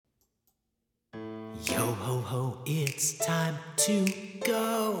Yo ho ho, it's time to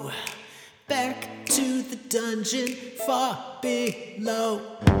go back to the dungeon far below.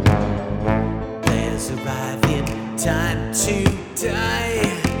 Players arrive in time to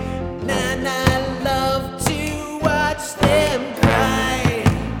die, and I love to watch them cry.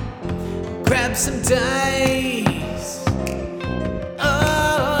 Grab some dice,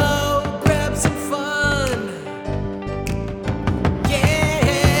 oh, grab some fun.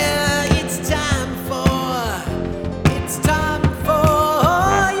 Yeah, it's time for,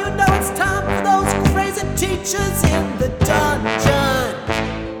 you know it's time for those crazy teachers in the dungeon.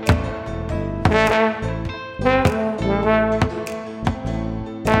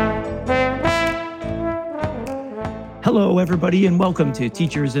 Hello, everybody, and welcome to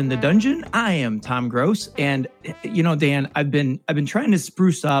Teachers in the Dungeon. I am Tom Gross, and Dan, I've been trying to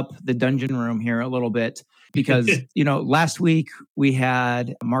spruce up the dungeon room here a little bit because last week we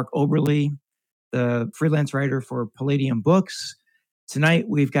had Mark Oberly, the freelance writer for Palladium Books. Tonight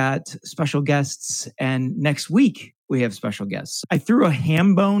we've got special guests, and next week we have special guests. I threw a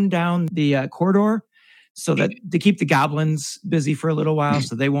ham bone down the corridor so that to keep the goblins busy for a little while,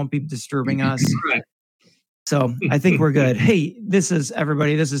 so they won't be disturbing us. Right. So I think we're good. Hey, this is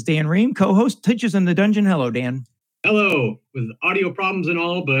Dan Ream, co-host Teachers in the Dungeon. Hello, Dan. Hello, with audio problems and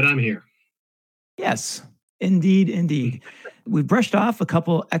all, but I'm here. Yes, indeed. We brushed off a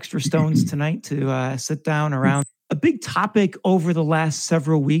couple extra stones tonight to sit down around. A big topic over the last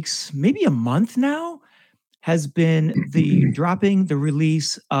several weeks, maybe a month now, has been the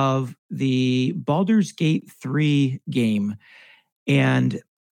release of the Baldur's Gate 3 game. And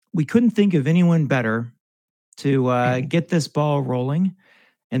we couldn't think of anyone better to get this ball rolling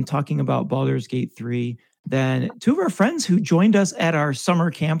and talking about Baldur's Gate 3 than two of our friends who joined us at our summer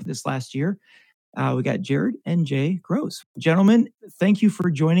camp this last year. We got Jared and Jay Gross. Gentlemen, thank you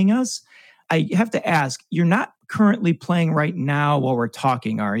for joining us. I have to ask, you're not currently playing right now while we're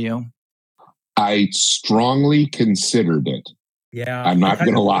talking, are you? I strongly considered it. Yeah. I'm not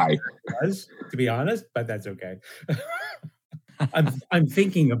going to lie. Was, to be honest, but that's okay. I'm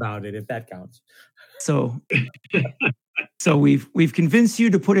thinking about it, if that counts. So we've convinced you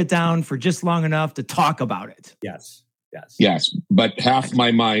to put it down for just long enough to talk about it. Yes. But half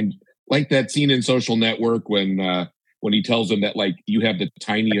my mind, like that scene in Social Network when he tells him that, like, you have the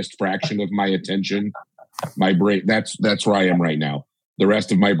tiniest fraction of my attention, my brain. That's where I am right now. The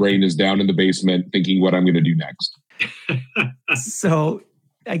rest of my brain is down in the basement thinking what I'm going to do next. So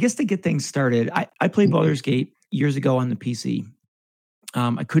I guess to get things started, I played Baldur's Gate years ago on the PC.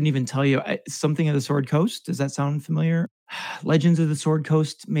 I couldn't even tell you. Something of the Sword Coast. Does that sound familiar? Legends of the Sword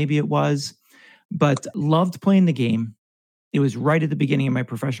Coast, maybe it was. But loved playing the game. It was right at the beginning of my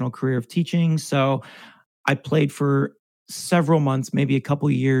professional career of teaching. So I played for several months, maybe a couple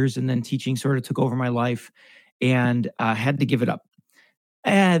years, and then teaching sort of took over my life and had to give it up.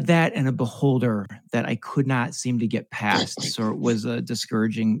 Add that and a beholder that I could not seem to get past. So it was a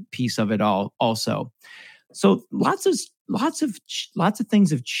discouraging piece of it all also. So lots of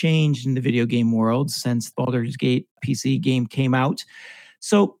things have changed in the video game world since Baldur's Gate PC game came out.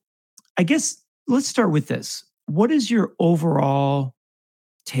 So I guess let's start with this. What is your overall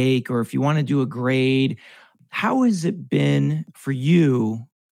take, or if you want to do a grade, how has it been for you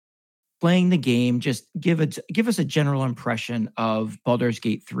playing the game? Just give us a general impression of Baldur's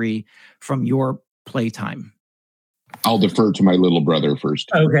Gate 3 from your playtime. I'll defer to my little brother first.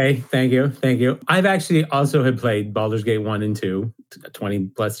 Okay, thank you. I've actually also had played Baldur's Gate 1 and 2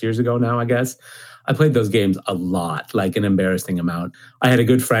 20 plus years ago now, I guess. I played those games a lot, like an embarrassing amount. I had a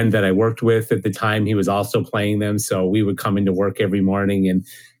good friend that I worked with at the time. He was also playing them, so we would come into work every morning and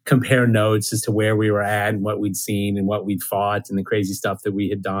compare notes as to where we were at and what we'd seen and what we'd fought and the crazy stuff that we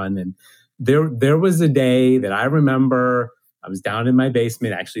had done. And there was a day that I remember I was down in my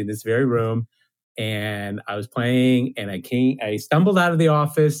basement, actually in this very room, and I was playing, and I stumbled out of the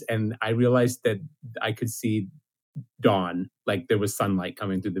office, and I realized that I could see dawn, like there was sunlight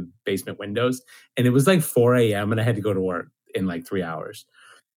coming through the basement windows, and it was like 4 a.m. and I had to go to work in like 3 hours.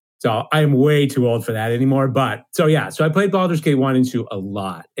 So I'm way too old for that anymore. But so I played Baldur's Gate 1 and 2 a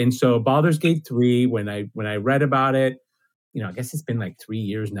lot. And so Baldur's Gate 3, when I read about it, I guess it's been like 3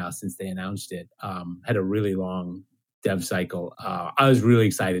 years now since they announced it, had a really long dev cycle. I was really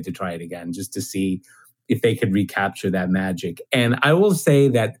excited to try it again, just to see if they could recapture that magic. And I will say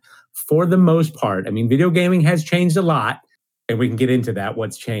that for the most part, video gaming has changed a lot, and we can get into that,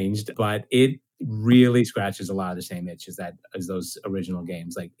 what's changed, but it really scratches a lot of the same itch as those original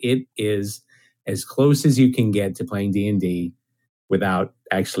games. Like, it is as close as you can get to playing D&D without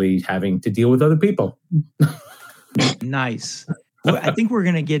actually having to deal with other people. Nice. Well, I think we're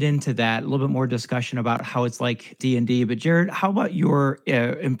going to get into that, a little bit more discussion about how it's like D&D. But Jared, how about your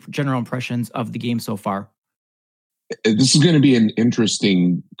general impressions of the game so far? This is going to be an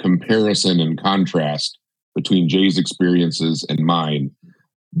interesting comparison and contrast between Jay's experiences and mine.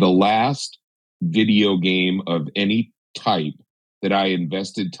 The last video game of any type that I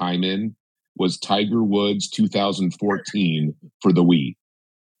invested time in was Tiger Woods 2014 for the Wii.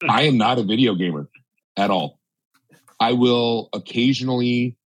 I am not a video gamer at all. I will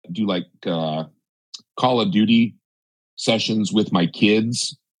occasionally do like Call of Duty sessions with my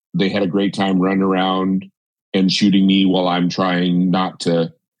kids. They had a great time running around and shooting me while I'm trying not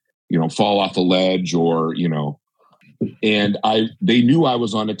to, fall off a ledge or, and they knew I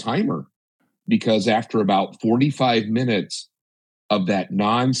was on a timer because after about 45 minutes of that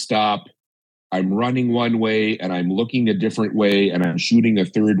nonstop, I'm running one way and I'm looking a different way and I'm shooting a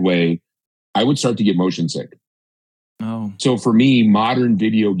third way, I would start to get motion sick. Oh. So for me, modern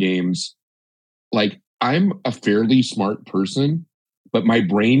video games, like I'm a fairly smart person, but my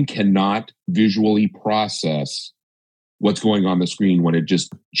brain cannot visually process what's going on the screen when it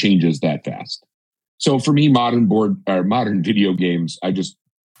just changes that fast. So for me, modern video games, I'm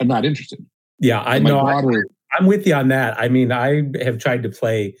not interested. Yeah, I know. I'm with you on that. I mean, I have tried to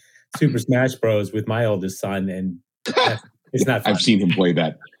play Super Smash Bros. With my oldest son, and it's not fun. I've seen him play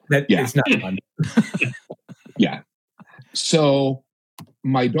that. It's not fun. Yeah. So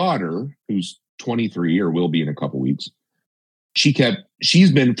my daughter, who's 23 or will be in a couple weeks,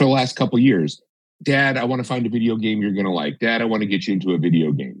 she's been for the last couple years, Dad, I want to find a video game you're going to like. Dad, I want to get you into a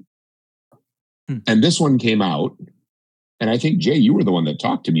video game. And this one came out. And I think, Jay, you were the one that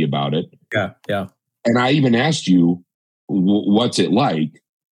talked to me about it. Yeah. And I even asked you, what's it like?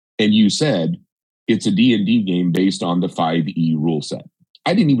 And you said, it's a D&D game based on the 5e rule set.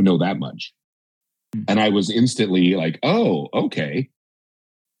 I didn't even know that much. And I was instantly like, oh, okay,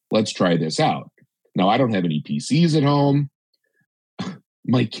 let's try this out. Now, I don't have any PCs at home.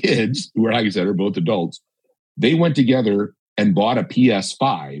 My kids, who are, like I said, are both adults, they went together and bought a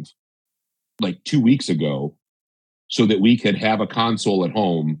PS5 like 2 weeks ago so that we could have a console at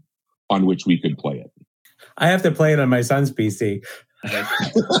home on which we could play it. I have to play it on my son's PC.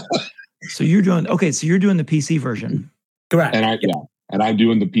 So you're doing the PC version. Correct. And I'm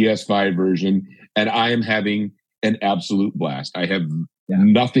doing the PS5 version, and I am having an absolute blast. I have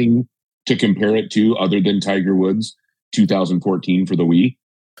nothing to compare it to other than Tiger Woods 2014 for the Wii.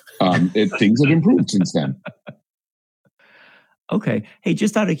 Things have improved since then. Okay. Hey,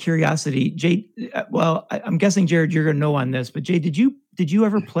 just out of curiosity, Jay, well, I'm guessing, Jared, you're going to know on this, but Jay, did you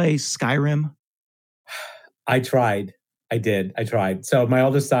ever play Skyrim? I tried. I did. I tried. So my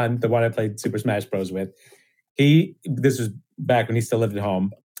oldest son, the one I played Super Smash Bros. With, this was back when he still lived at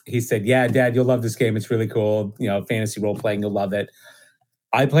home. He said, yeah, Dad, you'll love this game. It's really cool. Fantasy role playing. You'll love it.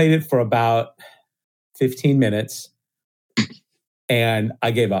 I played it for about 15 minutes and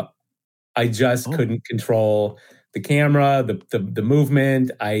I gave up. I just couldn't control the camera, the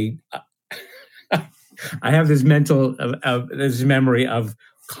movement. I have this this memory of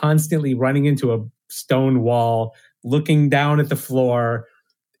constantly running into a stone wall, looking down at the floor,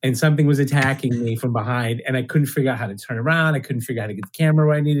 and something was attacking me from behind, and I couldn't figure out how to turn around. I couldn't figure out how to get the camera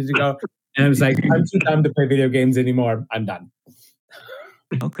where I needed to go. And I was like, I'm too dumb to play video games anymore. I'm done.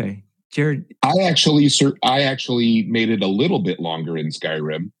 Okay. Jared? I actually made it a little bit longer in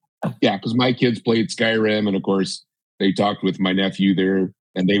Skyrim. Yeah, because my kids played Skyrim, and of course, they talked with my nephew there,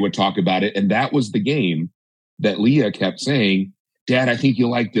 and they would talk about it. And that was the game that Leah kept saying, Dad, I think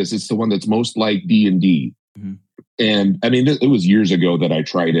you'll like this. It's the one that's most like D&D. Mm-hmm. And I mean, it was years ago that I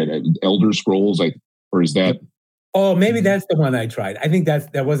tried it. Elder Scrolls, or is that? Oh, maybe that's the one I tried. I think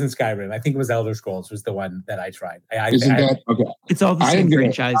that wasn't Skyrim. I think it was Elder Scrolls was the one that I tried. Isn't that okay? It's all the same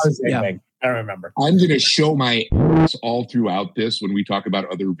franchise. Yeah. I don't remember. I'm going to show my ass all throughout this when we talk about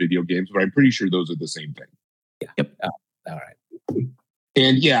other video games, but I'm pretty sure those are the same thing. Yeah. Yep. Oh, all right.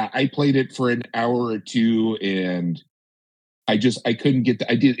 And yeah, I played it for an hour or two, and I couldn't get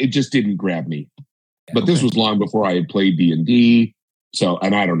it just didn't grab me. Yeah, but this was long before I had played D&D. So,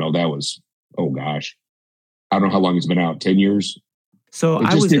 and I don't know, that was, oh gosh, I don't know how long it's been out, 10 years. So it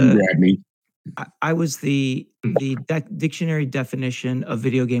just didn't grab me. I was the dictionary definition of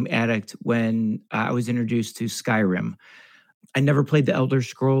video game addict when I was introduced to Skyrim. I never played the Elder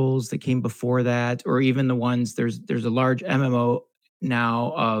Scrolls that came before that, or even the ones, there's a large MMO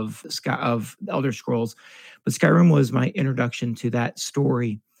now of Elder Scrolls, but Skyrim was my introduction to that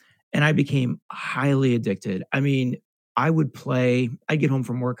story, and I became highly addicted. I mean, I'd get home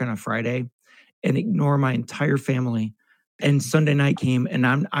from work on a Friday and ignore my entire family, and Sunday night came, and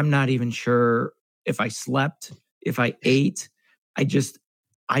I'm not even sure if I slept, if I ate,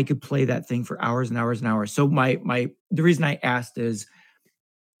 I could play that thing for hours and hours and hours. So the reason I asked is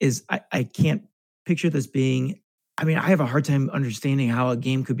I can't picture this being, I mean, I have a hard time understanding how a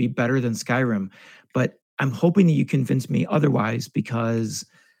game could be better than Skyrim, but I'm hoping that you convince me otherwise because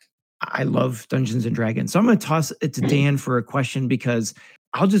I love Dungeons and Dragons. So I'm going to toss it to Dan for a question because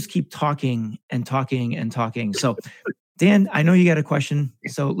I'll just keep talking and talking and talking. So Dan, I know you got a question,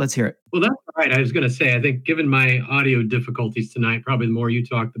 so let's hear it. Well, that's all right. I was going to say, I think given my audio difficulties tonight, probably the more you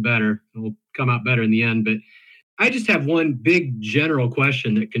talk, the better. It'll come out better in the end. But I just have one big general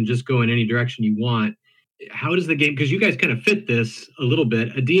question that can just go in any direction you want. How does the game, because you guys kind of fit this a little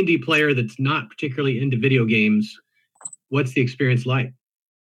bit, a D&D player that's not particularly into video games, what's the experience like?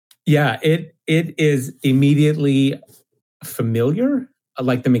 Yeah, it is immediately familiar,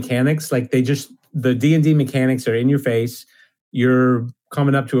 like the mechanics, like the D&D mechanics are in your face. You're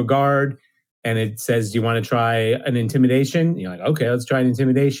coming up to a guard and it says, do you want to try an intimidation? You're like, okay, let's try an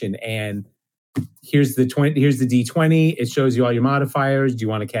intimidation. And here's the D20. It shows you all your modifiers. Do you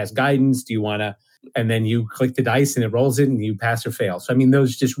want to cast guidance? Do you want to, and then you click the dice and it rolls it and you pass or fail. So, I mean,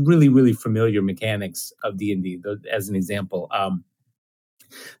 those just really, really familiar mechanics of D&D as an example.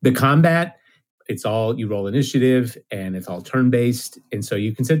 The combat, it's all, you roll initiative and it's all turn-based. And so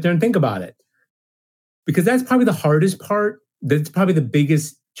you can sit there and think about it. Because that's probably the hardest part. That's probably the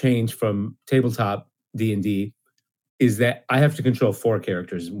biggest change from tabletop D&D is that I have to control 4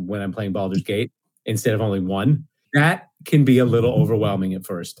 characters when I'm playing Baldur's Gate instead of only 1. That can be a little overwhelming at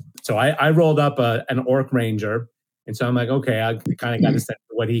first. So I rolled up an orc ranger. And so I'm like, okay, I kind of got a sense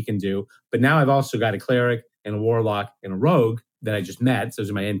of what he can do. But now I've also got a cleric and a warlock and a rogue that I just met. So those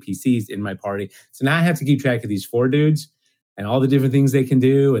are my NPCs in my party. So now I have to keep track of these 4 dudes and all the different things they can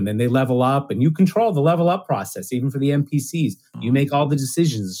do. And then they level up and you control the level up process, even for the NPCs. You make all the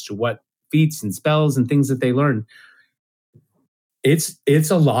decisions as to what feats and spells and things that they learn. It's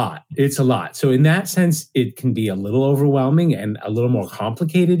a lot. It's a lot. So in that sense, it can be a little overwhelming and a little more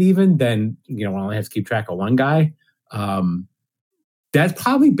complicated even than, when I only have to keep track of one guy. That's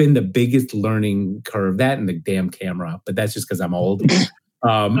probably been the biggest learning curve, that and the damn camera, but that's just because I'm old.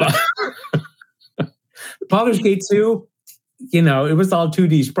 Baldur's Gate 2, it was all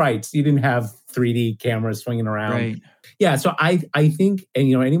 2D sprites. You didn't have 3D cameras swinging around. Right. Yeah, so I think,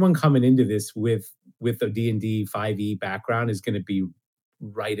 and anyone coming into this with a D&D 5e background is going to be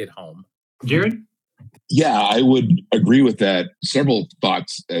right at home. Jared? Yeah, I would agree with that. Several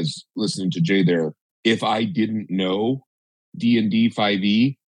thoughts as listening to Jay there. If I didn't know D&D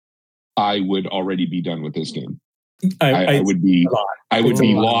 5e, I would already be done with this game. I would be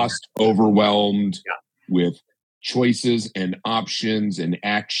lost, overwhelmed with choices and options and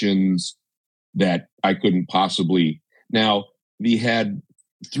actions that I couldn't possibly. Now, we had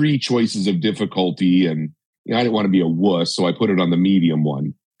 3 choices of difficulty, and I didn't want to be a wuss, so I put it on the medium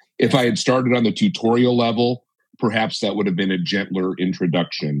one. If I had started on the tutorial level, perhaps that would have been a gentler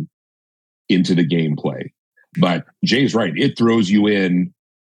introduction into the gameplay. But Jay's right. It throws you in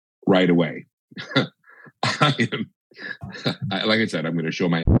right away. Like I said, I'm going to show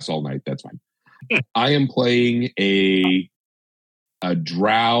my ass all night. That's fine. I am playing a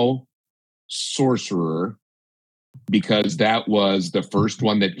drow sorcerer because that was the first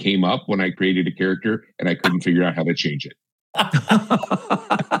one that came up when I created a character and I couldn't figure out how to change it.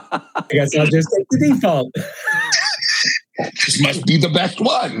 I guess I'll just take the default. This must be the best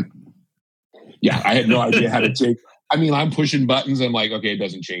one. Yeah, I had no idea how to take. I mean, I'm pushing buttons. I'm like, okay, it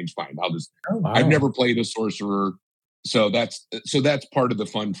doesn't change. Fine, I'll just. Oh, wow. I've never played a sorcerer, so that's part of the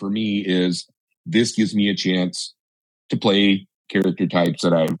fun for me. Is this gives me a chance to play character types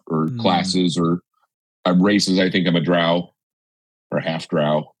that or classes or races. I think I'm a drow or half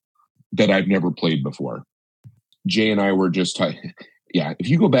drow that I've never played before. Jay and I were just, if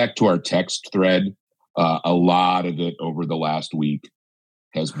you go back to our text thread, a lot of it over the last week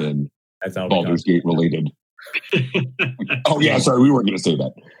has been Baldur's Gate related. Oh yeah, sorry, we weren't going to say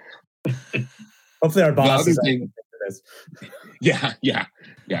that. Hopefully our boss is this. Yeah.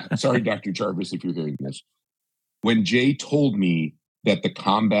 Sorry, Dr. Jarvis, if you're hearing this. When Jay told me that the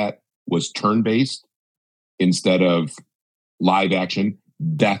combat was turn-based instead of live action,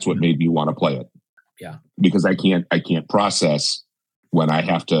 that's what made me want to play it. Yeah, because I can't process when I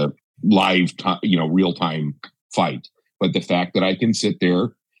have to real time fight. But the fact that I can sit there,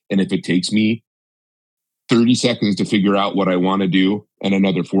 and if it takes me 30 seconds to figure out what I want to do and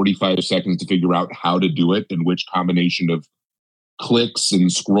another 45 seconds to figure out how to do it and which combination of clicks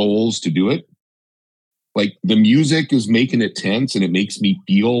and scrolls to do it, like the music is making it tense and it makes me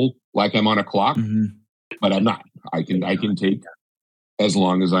feel like I'm on a clock, but I'm not. I can take as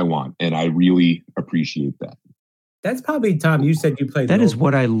long as I want, and I really appreciate that. That's probably, Tom, you said you played That the is old-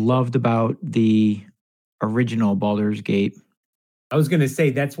 what I loved about the original Baldur's Gate. I was going to say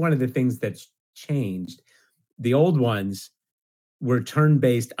that's one of the things that's changed. The old ones were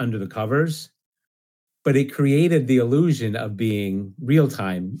turn-based under the covers, but it created the illusion of being real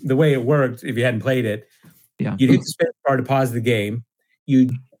time. The way it worked, if you hadn't played it, Yeah. you'd hit the space bar to pause the game.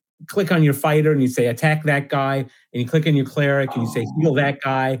 You'd click on your fighter and you say attack that guy, and you click on your cleric and you say heal that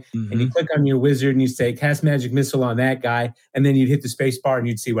guy, and you click on your wizard and you say cast magic missile on that guy, and then you'd hit the space bar and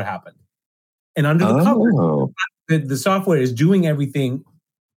you'd see what happened. And under the cover, the software is doing everything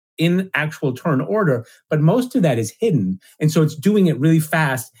in actual turn order, but most of that is hidden, and so it's doing it really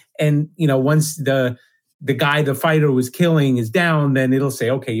fast. And once the guy the fighter was killing is down, then it'll say,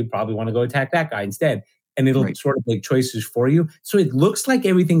 okay, you probably want to go attack that guy instead. And it'll sort of make choices for you. So it looks like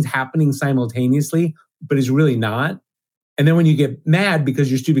everything's happening simultaneously, but it's really not. And then when you get mad because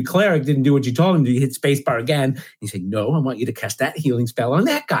your stupid cleric didn't do what you told him to, you hit spacebar again. You say, no, I want you to cast that healing spell on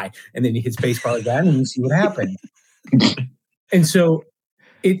that guy. And then you hit spacebar again and you see what happened. And so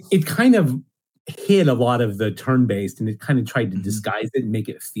it kind of hid a lot of the turn-based, and it kind of tried to disguise it and make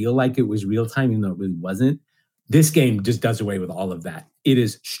it feel like it was real time, even though it really wasn't. This game just does away with all of that. It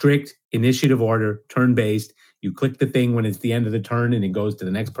is strict initiative order, turn-based. You click the thing when it's the end of the turn, and it goes to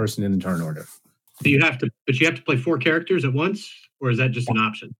the next person in the turn order. So you have to play 4 characters at once, or is that just an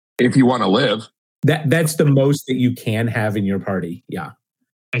option? If you want to live. That's the most that you can have in your party. Yeah.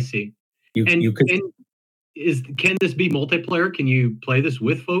 I see. Can this be multiplayer? Can you play this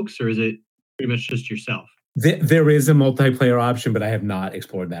with folks, or is it pretty much just yourself? There is a multiplayer option, but I have not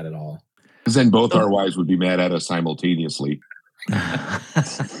explored that at all. Because then both our wives would be mad at us simultaneously.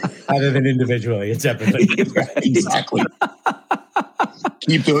 Other than individually, it's separately. Exactly.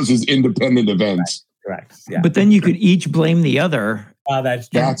 Keep those as independent events. Correct. Yeah. But then you could each blame the other. That's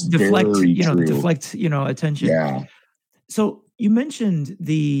deflect, very true. deflect, attention. Yeah. So you mentioned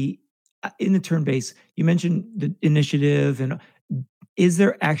in the turn base, you mentioned the initiative, and is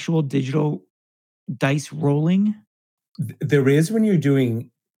there actual digital dice rolling? There is when you're doing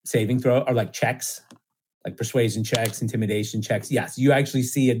saving throw or like checks, like persuasion checks, intimidation checks. Yes, you actually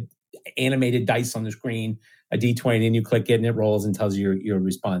see an animated dice on the screen, a D20, and you click it and it rolls and tells you your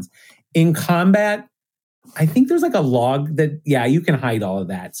response. In combat, I think there's like a log that, you can hide all of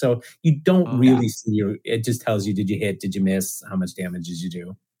that. So you don't really see it just tells you, did you hit, did you miss, how much damage did you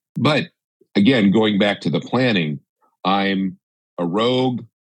do? But again, going back to the planning, I'm a rogue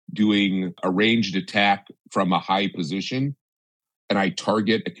doing a ranged attack from a high position, and I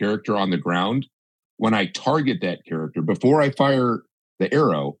target a character on the ground. When I target that character, before I fire the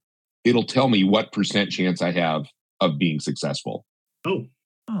arrow, it'll tell me what % chance I have of being successful. Oh.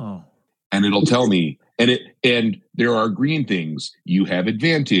 And it'll tell me, and there are green things. You have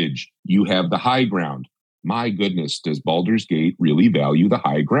advantage. You have the high ground. My goodness, does Baldur's Gate really value the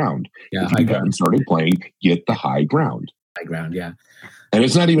high ground? Yeah, if you haven't started playing, get the high ground. High ground, yeah. And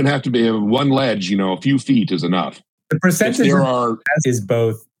it's not even have to be one ledge, a few feet is enough. The percentage is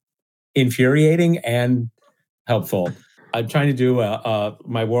both infuriating and helpful. I'm trying to do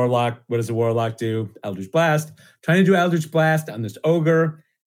my warlock. What does a warlock do? Eldritch Blast. Trying to do Eldritch Blast on this ogre.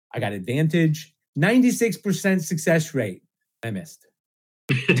 I got advantage. 96% success rate. I missed.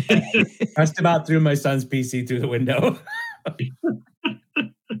 Just about threw my son's PC through the window.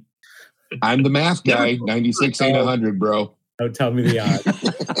 I'm the math guy. 96 ain't 100, bro. Don't tell me the odds.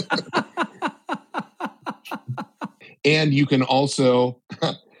 And you can also,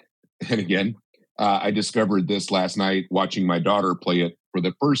 and again, I discovered this last night watching my daughter play it for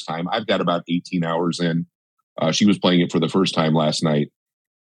the first time. I've got about 18 hours in. She was playing it for the first time last night.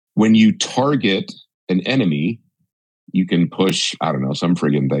 When you target an enemy, you can push, some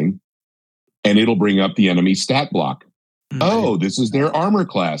friggin' thing, and it'll bring up the enemy stat block. Mm-hmm. Oh, this is their armor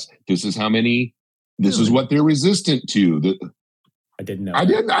class. This is how many, this is what they're resistant to. I didn't know.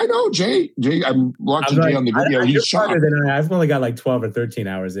 I know, Jay. I'm watching Jay on the video. He's shocked. I've only got like 12 or 13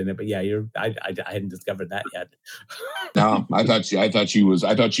 hours in it, but yeah, I hadn't discovered that yet. No, I thought she was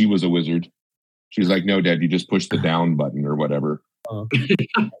a wizard. She was like, no, Dad, you just push the down button or whatever. Oh.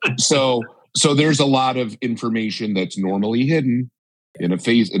 So there's a lot of information that's normally hidden in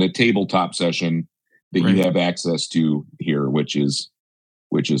a tabletop session that you have access to here, which is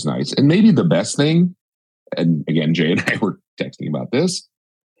nice. And maybe the best thing, and again, Jay and I were texting about this,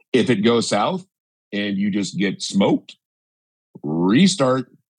 if it goes south and you just get smoked, restart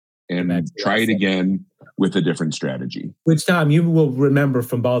and try it again with a different strategy. Which, Tom, you will remember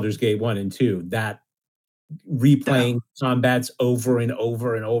from Baldur's Gate 1 and 2, that replaying combats over and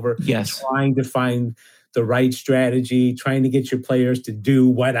over and over. Yes. Trying to find the right strategy, trying to get your players to do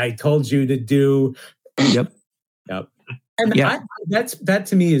what I told you to do. Yep. And Yeah. that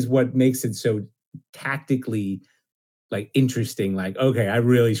to me is what makes it so tactically like interesting. Like, okay, I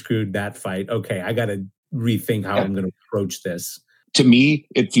really screwed that fight. Okay, I got to rethink how I'm going to approach this. To me,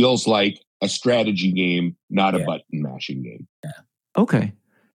 it feels like a strategy game, not a Yeah. button mashing game. Okay.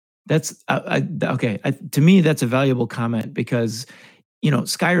 That's okay. To me, that's a valuable comment because,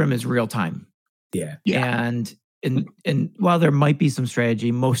 Skyrim is real time. Yeah. And while there might be some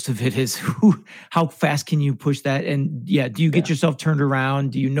strategy, most of it is how fast can you push that? And do you get yourself turned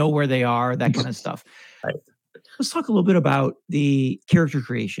around? Do you know where they are? That kind of stuff. Right. Let's talk a little bit about the character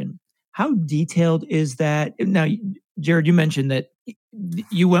creation. How detailed is that? Now, Jared, you mentioned that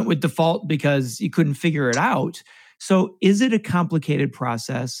you went with default because you couldn't figure it out. So is it a complicated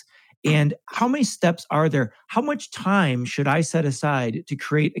process? And how many steps are there? How much time should I set aside to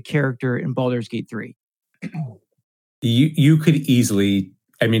create a character in Baldur's Gate 3? You could easily,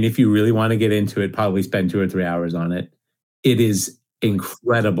 I mean, if you really want to get into it, probably spend 2 or 3 hours on it. It is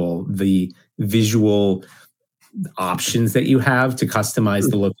incredible, the visual options that you have to customize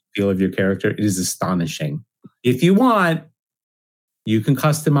the look and feel of your character. It is astonishing. If you want, you can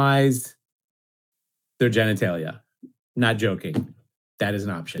customize their genitalia. Not joking. That is an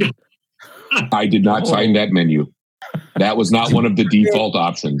option. I did not find that menu. That was not one of the default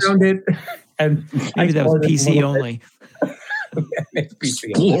options. Found it, and Maybe that was PC only.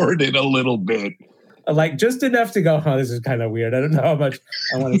 Explored it a little bit. Like just enough to go, oh, this is kind of weird. I don't know how much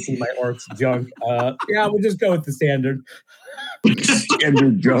I want to see my orcs junk. We'll just go with the standard.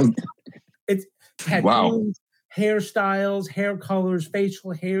 Standard junk. It's tattoos, hairstyles, hair colors,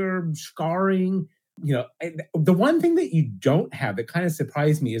 facial hair, scarring. The one thing that you don't have that kind of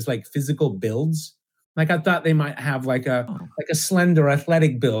surprised me is like physical builds. Like I thought they might have like a slender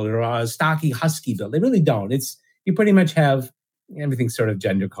athletic build or a stocky husky build. They really don't. You pretty much have everything sort of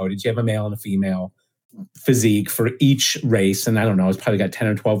gender coded. You have a male and a female physique for each race, and I don't know, it's probably got 10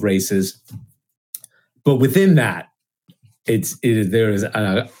 or 12 races. But within that, there is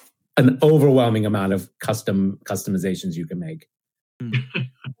an overwhelming amount of customizations you can make.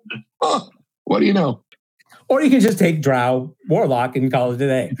 What do you know? Or you can just take Drow, Warlock, and call it a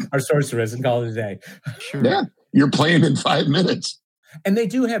day, or Sorceress, and call it a day. Sure. Yeah, you're playing in 5 minutes. And they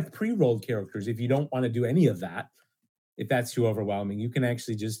do have pre-rolled characters. If you don't want to do any of that, if that's too overwhelming, you can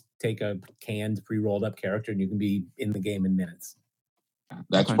actually just take a canned pre-rolled up character and you can be in the game in minutes.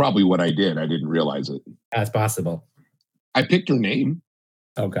 That's probably what I did. I didn't realize it. That's possible. I picked her name.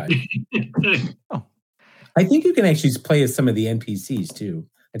 Okay. I think you can actually play as some of the NPCs too.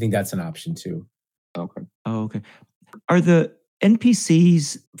 I think that's an option too. Okay. Oh, okay. Are the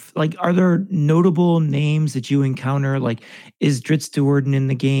NPCs, are there notable names that you encounter? Like, is Dritz Duerden in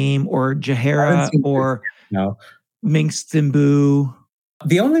the game, or Jahara, or Minx Zimbu?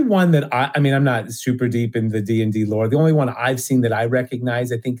 The only one that I'm not super deep in the D&D lore. The only one I've seen that I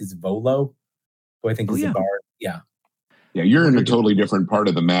recognize, I think, is Volo, who I think is a bard. Yeah. Yeah, you're in a totally different part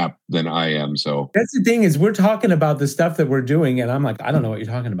of the map than I am. So that's the thing is we're talking about the stuff that we're doing, and I'm like, I don't know what you're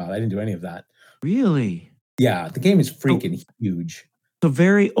talking about. I didn't do any of that. Really? Yeah, the game is freaking huge. So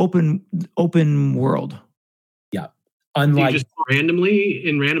very open world. Yeah. Unlike, do you just randomly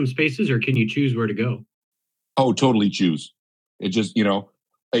in random spaces, or can you choose where to go? Oh, totally choose. It just, you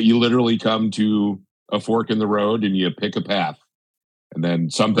literally come to a fork in the road and you pick a path, and then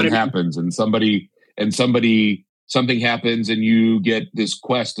something happens, and something happens, and you get this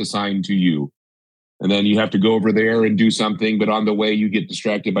quest assigned to you, and then you have to go over there and do something. But on the way, you get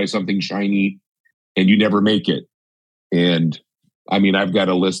distracted by something shiny, and you never make it. And I've got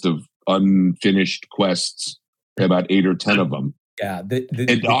a list of unfinished quests, about 8 or 10 of them. Yeah,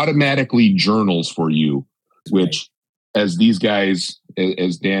 it automatically journals for you, which, as these guys,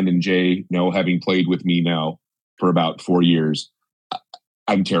 as Dan and Jay know, having played with me now for about 4 years,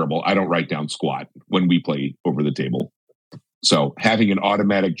 I'm terrible. I don't write down squat when we play over the table. So having an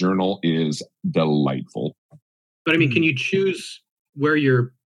automatic journal is delightful. But can you choose where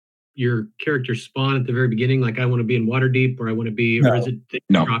your character spawn at the very beginning? Like, I want to be in Waterdeep, or I want to be, or is it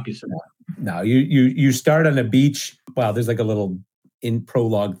drop you somewhere? No, you start on a beach. Wow, there's like a little in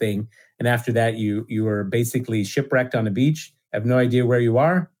prologue thing, and after that, you are basically shipwrecked on a beach. Have no idea where you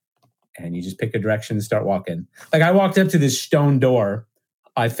are, and you just pick a direction and start walking. Like, I walked up to this stone door.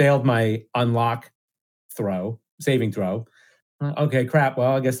 I failed my unlock saving throw. Okay, crap.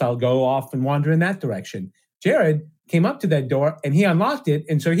 Well, I guess I'll go off and wander in that direction. Jared came up to that door and he unlocked it.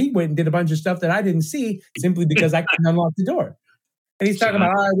 And so he went and did a bunch of stuff that I didn't see simply because I couldn't unlock the door. And he's talking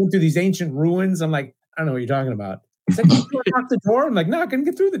about, I went through these ancient ruins. I'm like, I don't know what you're talking about. He's like, you unlocked the door? I'm like, no, I couldn't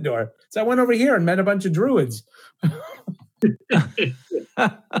get through the door. So I went over here and met a bunch of druids. Yeah,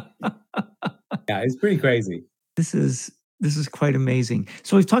 it's pretty crazy. This is This is quite amazing.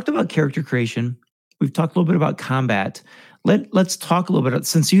 So we've talked about character creation. We've talked a little bit about combat. Let's talk a little bit,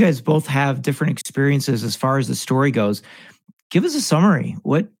 since you guys both have different experiences as far as the story goes. Give us a summary.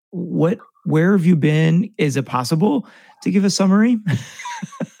 Where have you been? Is it possible to give a summary?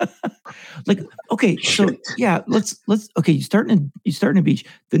 Okay, so yeah, let's okay, you start in a beach.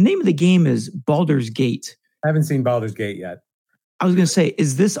 The name of the game is Baldur's Gate. I haven't seen Baldur's Gate yet. I was going to say,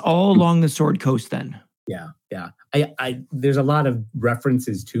 is this all along the Sword Coast then? Yeah. I there's a lot of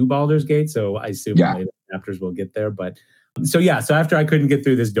references to Baldur's Gate, so I assume later chapters will get there. But so after I couldn't get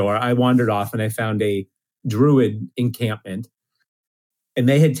through this door, I wandered off and I found a druid encampment, and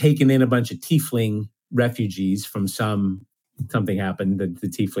they had taken in a bunch of tiefling refugees from something happened. The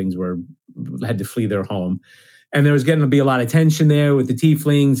tieflings had to flee their home. And there was going to be a lot of tension there with the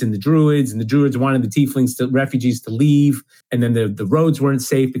tieflings and the druids wanted the refugees to leave. And then the roads weren't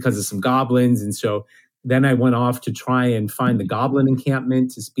safe because of some goblins. And so then I went off to try and find the goblin encampment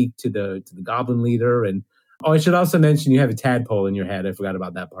to speak to the goblin leader. And I should also mention you have a tadpole in your head. I forgot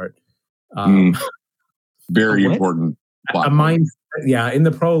about that part. Very important. A mind, in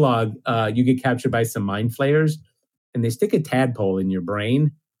the prologue, you get captured by some mind flayers, and they stick a tadpole in your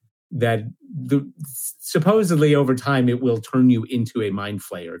brain that supposedly over time it will turn you into a mind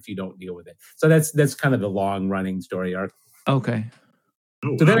flayer if you don't deal with it. So that's kind of the long running story arc. Okay.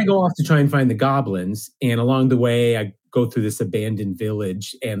 So then I go off to try and find the goblins, and along the way I go through this abandoned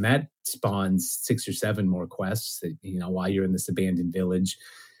village, and that spawns 6 or 7 more quests that, while you're in this abandoned village,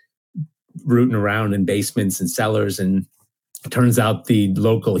 rooting around in basements and cellars. And it turns out the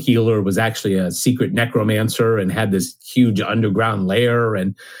local healer was actually a secret necromancer and had this huge underground lair.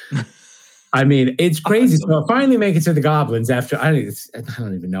 And I mean, it's crazy. So I finally make it to the goblins after, I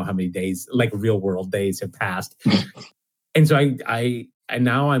don't even know how many days, like real world days have passed. And so and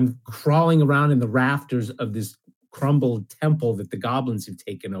now I'm crawling around in the rafters of this crumbled temple that the goblins have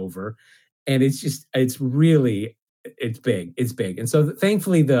taken over. And it's big. It's big. And so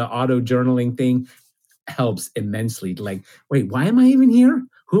thankfully the auto journaling thing helps immensely. Like, wait, why am I even here?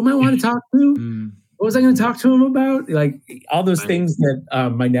 Who am I want to talk to? What was I going to talk to him about? Like all those things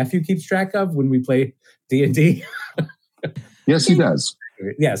that my nephew keeps track of when we play D&D. Yes, he does.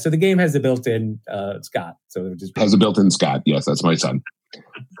 Yeah, so the game has a built-in Scott. So it just has a built-in Scott. Yes, that's my son.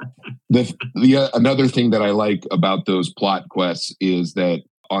 Another thing that I like about those plot quests is that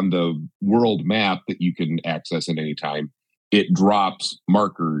on the world map that you can access at any time, it drops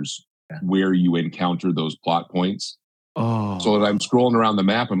markers where you encounter those plot points. Oh. So as I'm scrolling around the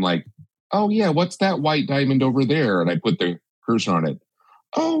map, I'm like, oh yeah, what's that white diamond over there? And I put the cursor on it.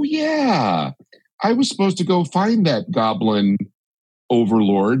 Oh yeah, I was supposed to go find that goblin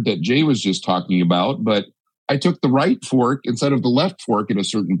overlord that Jay was just talking about, but I took the right fork instead of the left fork at a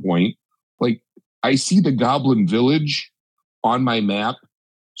certain point. Like, I see the goblin village on my map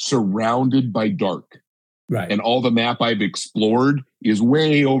surrounded by dark. Right. And all the map I've explored is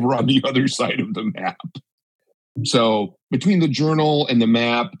way over on the other side of the map. So between the journal and the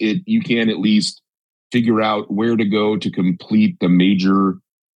map, you can at least figure out where to go to complete the major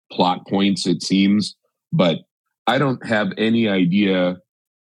plot points, it seems. But I don't have any idea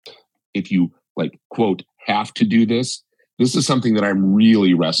if you, like, quote, have to do this. This is something that I'm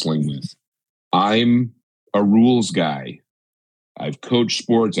really wrestling with. I'm a rules guy. I've coached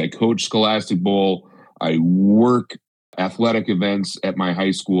sports. I coach Scholastic Bowl. I work athletic events at my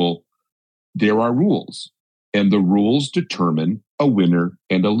high school. There are rules, and the rules determine a winner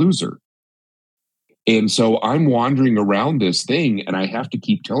and a loser. And so I'm wandering around this thing, and I have to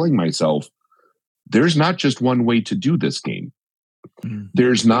keep telling myself, there's not just one way to do this game.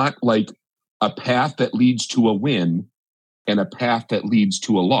 There's not like a path that leads to a win and a path that leads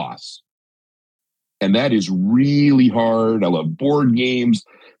to a loss. And that is really hard. I love board games.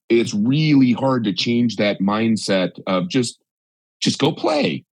 It's really hard to change that mindset of just go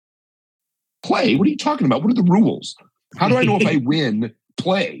play. Play? What are you talking about? What are the rules? How do I know if I win?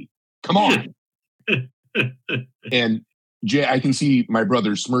 Play. Come on. And Jay, I can see my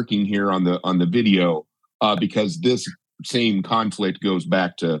brother smirking here on the video because this same conflict goes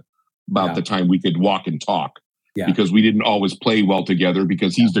back to about the time we could walk and talk. Yeah. Because we didn't always play well together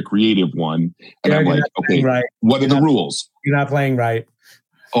because he's the creative one. And I'm like, okay, right. What are the rules? You're not playing right.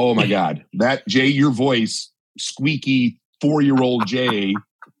 Oh my God. That Jay, your voice, squeaky 4-year-old Jay,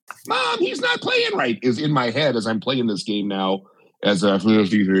 Mom, he's not playing right, is in my head as I'm playing this game now as a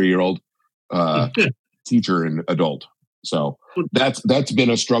 53-year-old teacher and adult. So that's been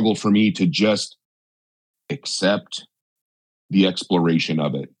a struggle for me to just accept the exploration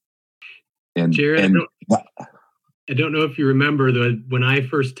of it. And, Jared, I don't know if you remember when I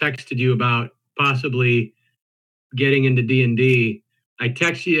first texted you about possibly getting into D&D. I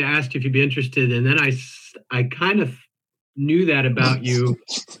texted you, asked if you'd be interested, and then I kind of knew that about you.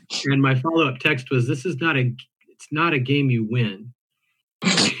 And my follow-up text was, it's not a game you win.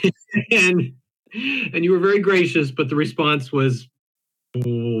 and you were very gracious, but the response was,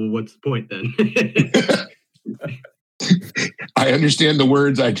 what's the point then? I understand the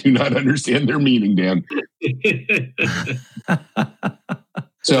words. I do not understand their meaning, Dan.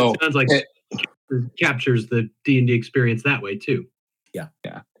 So it sounds like it captures the D&D experience that way too. Yeah.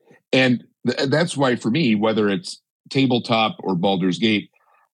 And that's why for me, whether it's tabletop or Baldur's Gate,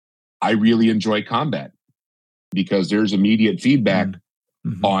 I really enjoy combat because there's immediate feedback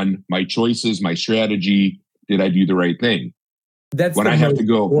on my choices, my strategy. Did I do the right thing? That's when I have to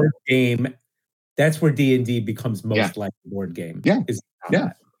go board game. That's where D&D becomes most like a board game. Yeah.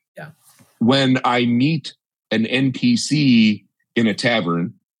 When I meet an NPC in a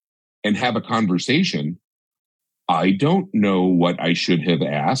tavern and have a conversation, I don't know what I should have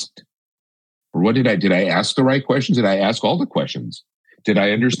asked. Or what did I ask the right questions? Did I ask all the questions? Did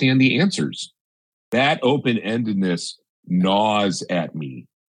I understand the answers? That open-endedness gnaws at me.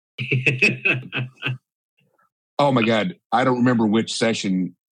 Oh my God. I don't remember which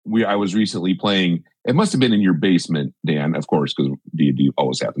session I was recently playing. It must have been in your basement, Dan, of course, because D&D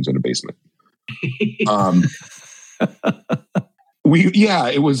always happens in a basement.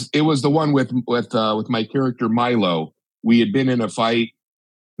 It was the one with my character Milo. We had been in a fight,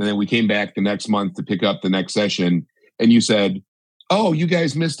 and then we came back the next month to pick up the next session, and you said, "Oh, you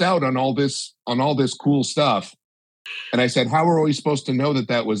guys missed out on all this cool stuff." And I said, "How are we supposed to know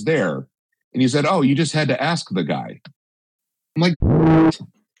that was there?" And you said, "Oh, you just had to ask the guy." I'm like,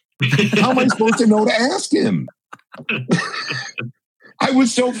 how am I supposed to know to ask him? I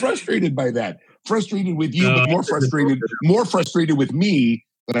was so frustrated by that. Frustrated with you, but more frustrated with me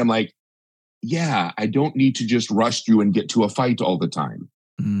that I'm like, yeah, I don't need to just rush through and get to a fight all the time.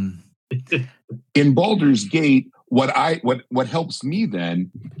 In Baldur's Gate, what helps me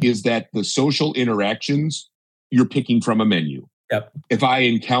then is that the social interactions you're picking from a menu. Yep. If I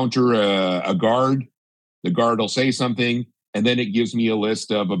encounter a guard, the guard will say something, and then it gives me a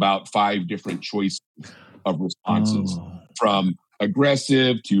list of about 5 different choices of responses, from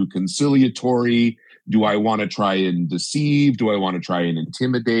aggressive to conciliatory. Do I want to try and deceive? Do I want to try and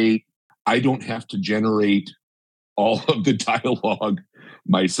intimidate? I don't have to generate all of the dialogue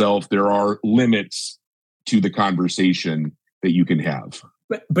myself. There are limits to the conversation that you can have.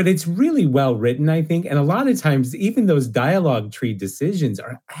 But it's really well written, I think. And a lot of times, even those dialogue tree decisions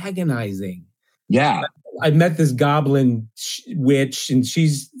are agonizing. Yeah. I met this goblin witch, and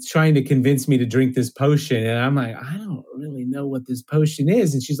she's trying to convince me to drink this potion. And I'm like, I don't really know what this potion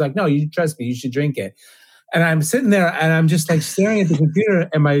is. And she's like, no, you trust me, you should drink it. And I'm sitting there and I'm just like staring at the computer,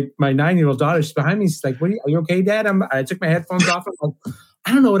 and my 9-year-old daughter, she's behind me. She's like, are you okay, Dad? I took my headphones off. I'm like,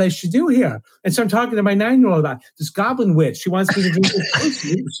 I don't know what I should do here. And so I'm talking to my 9-year-old about this goblin witch. She wants me to drink this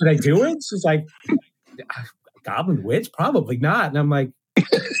potion. Should I do it? She's like, goblin witch? Probably not. And I'm like,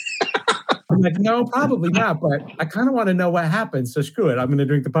 no, probably not. But I kind of want to know what happens. So screw it. I'm going to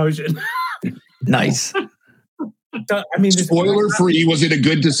drink the potion. Nice. So, I mean, spoiler free. Was it a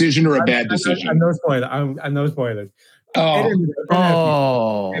good decision or a bad decision? I'm no spoiler. I'm no spoilers. It's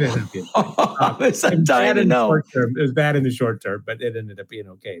dying to know. It was bad in the short term, but it ended up being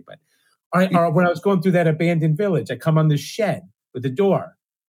okay. But when I was going through that abandoned village, I come on this shed with a door,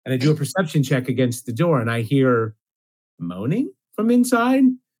 and I do a perception check against the door, and I hear moaning from inside.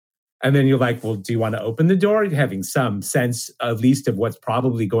 And then you're like, well, do you want to open the door? You're having some sense, at least, of what's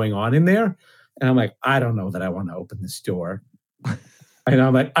probably going on in there. And I'm like, I don't know that I want to open this door. And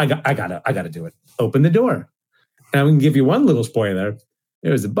I'm like, I gotta do it. Open the door. And I'm going to give you one little spoiler.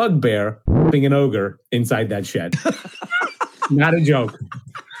 There was a bugbear being an ogre inside that shed. Not a joke.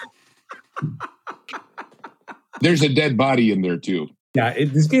 There's a dead body in there too. Yeah,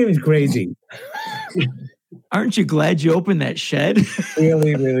 this game is crazy. Aren't you glad you opened that shed?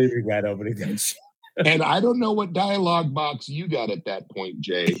 Really, really regret opening that shed. And I don't know what dialogue box you got at that point,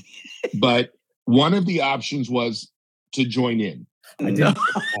 Jay, but one of the options was to join in. I did.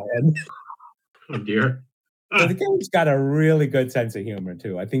 Oh dear. So the game's got a really good sense of humor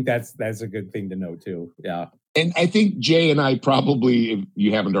too. I think that's a good thing to know too. Yeah. And I think Jay and I probably, if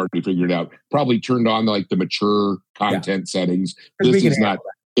you haven't already figured it out, probably turned on like the mature content settings. This is not.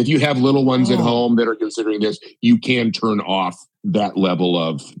 If you have little ones at home that are considering this, you can turn off that level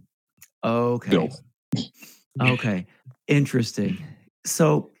of filth. Okay. Interesting.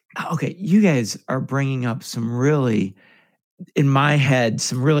 So, you guys are bringing up some really, in my head,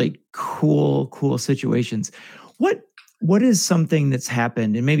 some really cool situations. What What is something that's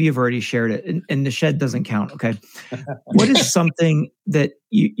happened, and maybe you've already shared it, and the shed doesn't count, okay? What is something that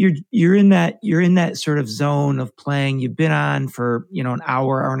you're in that sort of zone of playing? You've been on for an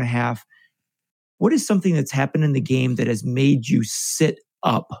hour and a half. What is something that's happened in the game that has made you sit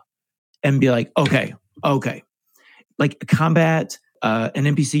up and be like, okay, like a combat, an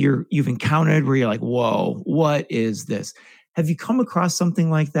NPC you've encountered where you're like, whoa, what is this? Have you come across something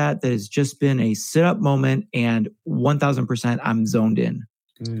like that has just been a sit up moment and 1000% I'm zoned in?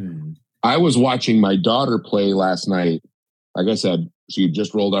 I was watching my daughter play last night. Like I said, she had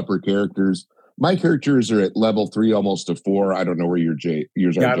just rolled up her characters. My characters are at level 3, almost to 4. I don't know where yours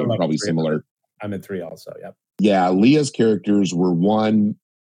are. Probably similar. I'm at 3 also. Yep. Yeah, Leah's characters were 1.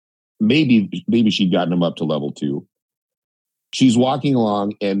 Maybe she'd gotten them up to level 2. She's walking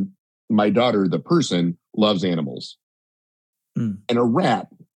along, and my daughter, the person, loves animals. And a rat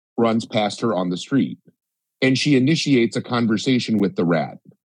runs past her on the street, and she initiates a conversation with the rat.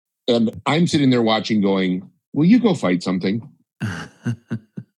 And I'm sitting there watching going, will you go fight something?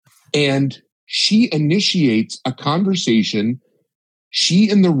 And she initiates a conversation. She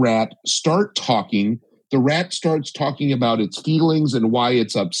and the rat start talking. The rat starts talking about its feelings and why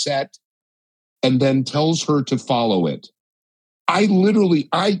it's upset, and then tells her to follow it.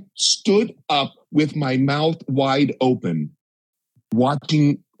 I stood up with my mouth wide open,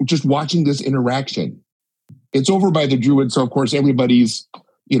 watching this interaction. It's over by the druids, so of course everybody's,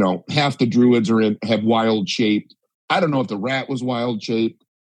 half the druids have wild shaped. I don't know if the rat was wild shaped,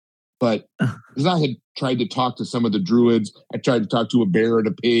 but because I had tried to talk to some of the druids, I tried to talk to a bear and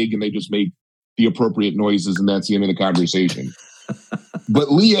a pig, and they just made the appropriate noises, and that's the end of the conversation.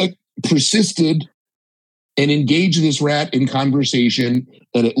 But Leah persisted and engaged this rat in conversation,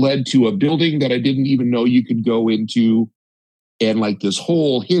 and it led to a building that I didn't even know you could go into, and like this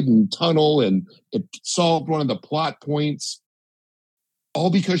whole hidden tunnel, and it solved one of the plot points, all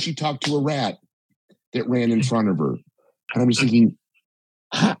because she talked to a rat that ran in front of her. And I was thinking,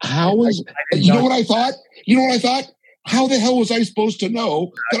 you know what I thought? How the hell was I supposed to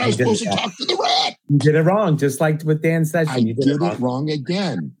know that I was supposed to talk to the rat? You did it wrong, just like with Dan's session. I did it wrong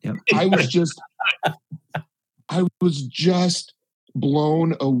again. Yep. I was just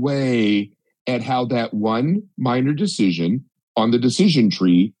blown away at how that one minor decision on the decision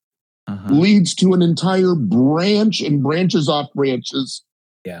tree leads to an entire branch and branches off branches.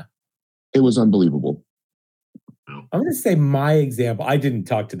 Yeah. It was unbelievable. I'm going to say my example. I didn't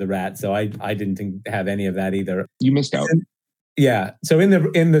talk to the rat, so I didn't have any of that either. You missed out. Yeah. So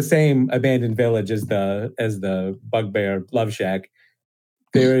in the same abandoned village as the Bugbear Love Shack,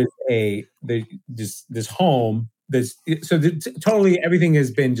 there is this home. Totally everything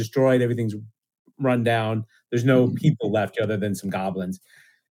has been destroyed. Everything's run down. There's no people left other than some goblins.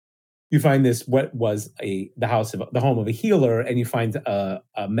 You find this what was the home of a healer, and you find a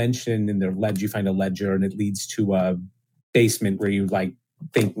mention in their ledger. You find a ledger, and it leads to a basement where you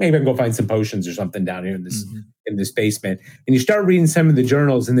think maybe I can go find some potions or something down here in this basement. And you start reading some of the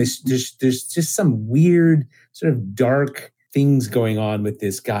journals, and there's just some weird sort of dark things going on with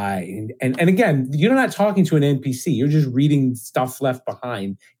this guy. And again, you're not talking to an NPC. You're just reading stuff left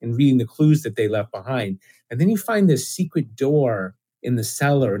behind and reading the clues that they left behind. And then you find this secret door in the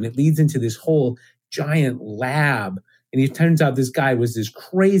cellar, and it leads into this whole giant lab. And it turns out this guy was this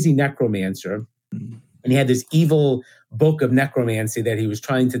crazy necromancer, and he had this evil book of necromancy that he was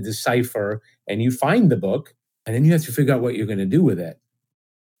trying to decipher. And you find the book, and then you have to figure out what you're going to do with it.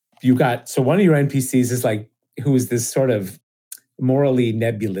 So one of your NPCs is who is this sort of morally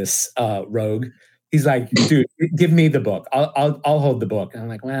nebulous rogue. He's like, dude, give me the book. I'll hold the book. And I'm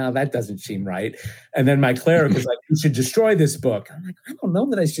like, well, that doesn't seem right. And then my cleric is like, you should destroy this book. I'm like, I don't know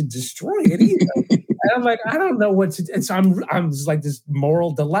that I should destroy it either. And I'm like, I don't know what to do. And so I'm just like this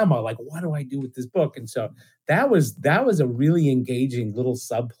moral dilemma. Like, what do I do with this book? And so that was a really engaging little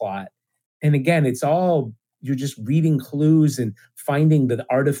subplot. And again, it's all, you're just reading clues and finding the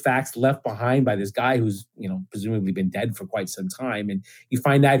artifacts left behind by this guy who's, presumably been dead for quite some time. And you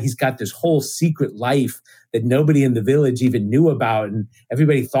find out he's got this whole secret life that nobody in the village even knew about. And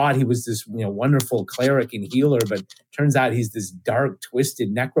everybody thought he was this, wonderful cleric and healer, but turns out he's this dark,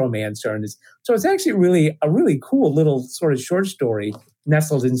 twisted necromancer. And so it's actually a really cool little sort of short story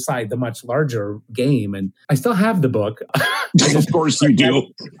nestled inside the much larger game. And I still have the book. Of course you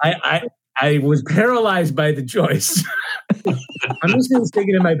do. I was paralyzed by the choice. I'm just going to stick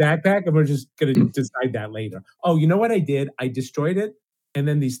it in my backpack, and we're just going to decide that later. Oh, you know what I did? I destroyed it, and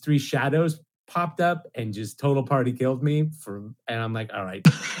then these 3 shadows popped up and just total party killed me. And I'm like, all right,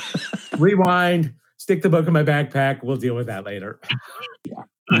 rewind, stick the book in my backpack. We'll deal with that later.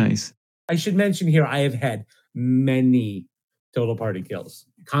 Nice. I should mention here, I have had many total party kills.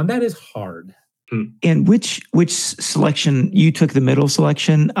 Combat is hard. And which selection you took, the middle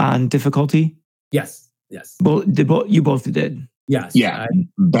selection on difficulty? Yes. Well, you both did. Yes. Yeah.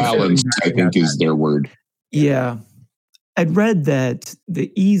 Balance, I think, is their word. Yeah. I'd read that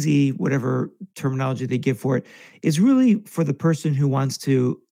the easy, whatever terminology they give for it, is really for the person who wants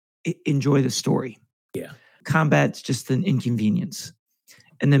to enjoy the story. Yeah. Combat's just an inconvenience.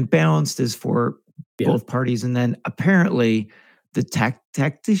 And then balanced is for both parties. And then apparently the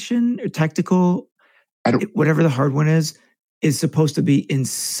tactician or tactical, whatever the hard one is supposed to be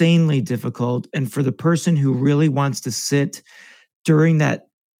insanely difficult. And for the person who really wants to sit during that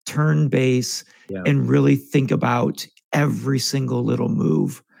turn base and really think about every single little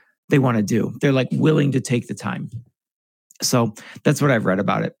move they want to do, they're like willing to take the time. So that's what I've read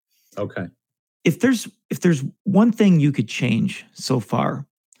about it. Okay. If there's one thing you could change so far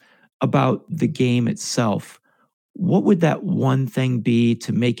about the game itself, what would that one thing be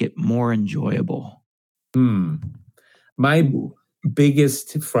to make it more enjoyable? My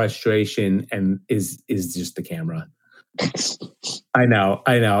biggest frustration is just the camera. I know.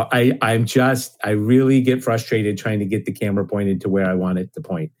 I really get frustrated trying to get the camera pointed to where I want it to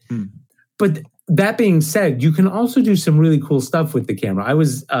point. But that being said, you can also do some really cool stuff with the camera. I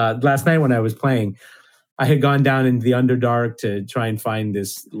was last night when I was playing, I had gone down into the Underdark to try and find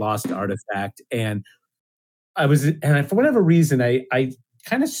this lost artifact, and for whatever reason, I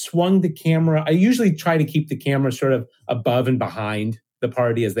kind of swung the camera. I usually try to keep the camera sort of above and behind the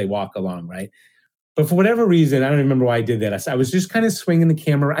party as they walk along, right? But for whatever reason, I don't remember why I did that. I was just kind of swinging the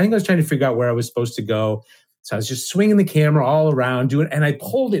camera. I think I was trying to figure out where I was supposed to go. So I was just swinging the camera all around, and I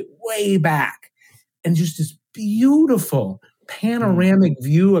pulled it way back. And just this beautiful panoramic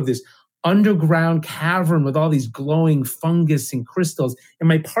view of this underground cavern with all these glowing fungus and crystals. And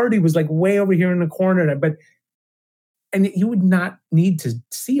my party was like way over here in the corner. And you would not need to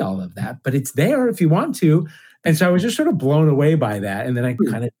see all of that, but it's there if you want to. And so I was just sort of blown away by that. And then I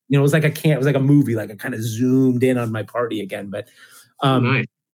kind of, it was like a movie, like I kind of zoomed in on my party again. But nice.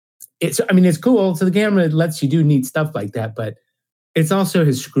 It's cool. So the camera lets you do neat stuff like that, but it's also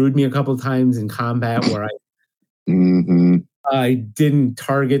has screwed me a couple of times in combat where I didn't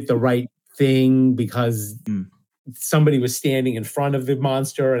target the right thing because somebody was standing in front of the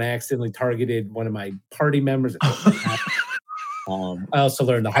monster and I accidentally targeted one of my party members. I also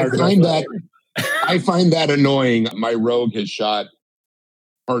learned the hard way. I find that annoying. My rogue has shot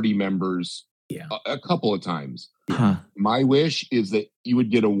party members a couple of times. My wish is that you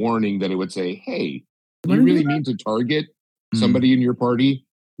would get a warning that it would say, hey, do you really mean to target somebody in your party?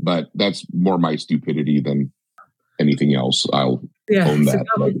 But that's more my stupidity than anything else. I'll own that.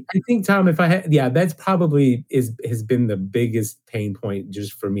 I think, Tom, if I had, that's probably has been the biggest pain point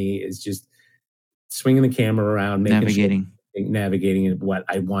just for me, is just swinging the camera around, navigating at what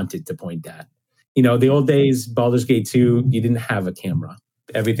I wanted to point at. You know, the old days, Baldur's Gate 2, you didn't have a camera.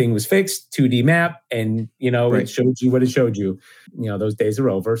 Everything was fixed, 2D map, and, it showed you what it showed you. Those days are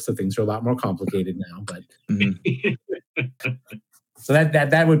over, so things are a lot more complicated now. But so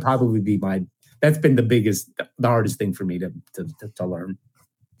that would probably be that's been the hardest thing for me to learn.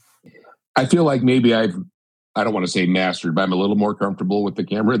 I feel like maybe I don't want to say mastered, but I'm a little more comfortable with the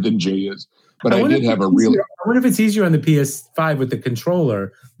camera than Jay is. But I did have a real... I wonder if it's easier on the PS5 with the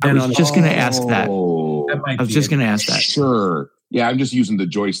controller. I was just going to ask that. I was just going to ask that. Sure. Yeah, I'm just using the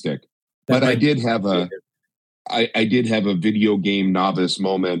joystick. But I did have a video game novice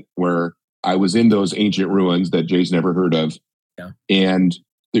moment where I was in those ancient ruins that Jay's never heard of. Yeah. And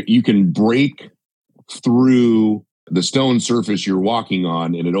you can break through the stone surface you're walking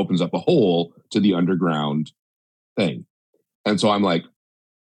on, and it opens up a hole to the underground thing. And so I'm like,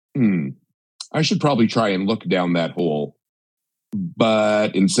 I should probably try and look down that hole.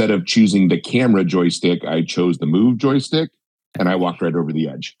 But instead of choosing the camera joystick, I chose the move joystick, and I walked right over the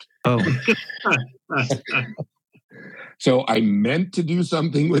edge. Oh. So I meant to do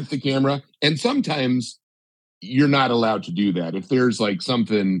something with the camera, and sometimes you're not allowed to do that. If there's like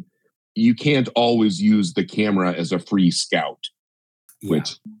something, you can't always use the camera as a free scout,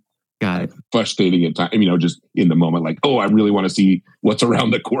 which got it. Frustrating at times. Just in the moment, like, I really want to see what's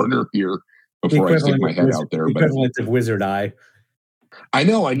around the corner here before I stick my head out there. But equivalent of wizard eye. I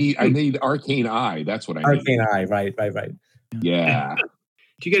know. I need arcane eye. That's what I need. Arcane eye. Right. Yeah.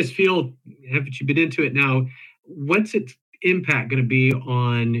 Do you guys feel, haven't you been into it now, what's its impact going to be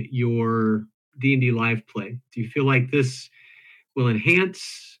on your D&D live play? Do you feel like this will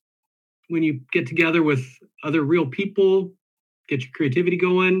enhance when you get together with other real people, get your creativity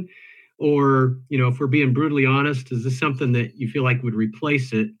going? Or, if we're being brutally honest, is this something that you feel like would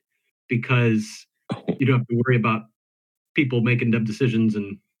replace it because you don't have to worry about people making dumb decisions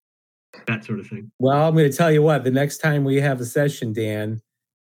and that sort of thing. Well, I'm going to tell you what. The next time we have a session, Dan,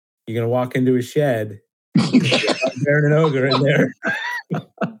 you're going to walk into a shed. There's an ogre in there.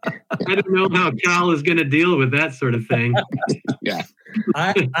 I don't know how Cal is going to deal with that sort of thing. Yeah.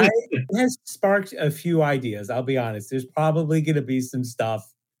 It has sparked a few ideas. I'll be honest. There's probably going to be some stuff,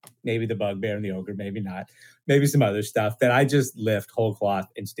 maybe the bugbear and the ogre, maybe not, maybe some other stuff that I just lift whole cloth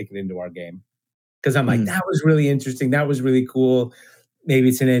and stick it into our game. Because I'm like, that was really interesting. That was really cool. Maybe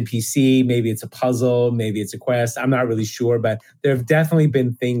it's an NPC, maybe it's a puzzle, maybe it's a quest. I'm not really sure, but there have definitely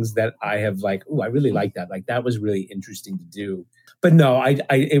been things that I have like, I really like that. Like that was really interesting to do. But no,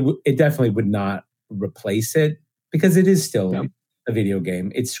 it definitely would not replace it because it is still a video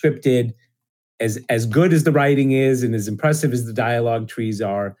game. It's scripted. As good as the writing is and as impressive as the dialogue trees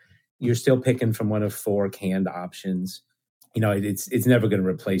are, you're still picking from one of 4 canned options. It's never going to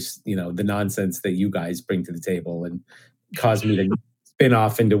replace, the nonsense that you guys bring to the table and cause me to spin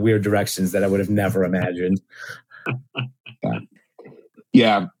off into weird directions that I would have never imagined.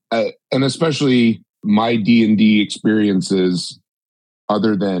 Yeah. And especially my D&D experiences,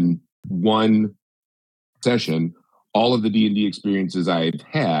 other than one session, all of the D&D experiences I've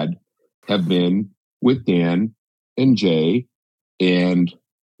had have been with Dan and Jay and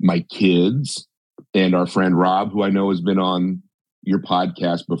my kids and our friend Rob, who I know has been on your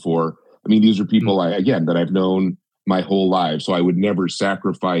podcast before. I mean, these are people that I've known my whole life. So I would never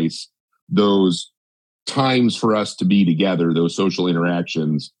sacrifice those times for us to be together, those social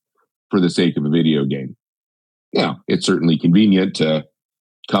interactions, for the sake of a video game. Now, it's certainly convenient to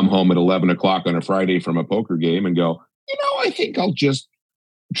come home at 11 o'clock on a Friday from a poker game and go, I think I'll just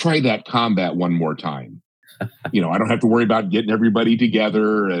try that combat one more time. I don't have to worry about getting everybody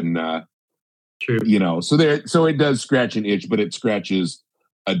together and, True. So it does scratch an itch, but it scratches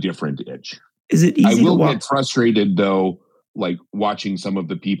a different itch. Is it easy I will to walk? get frustrated though, like watching some of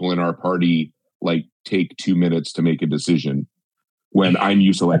the people in our party like take 2 minutes to make a decision when I'm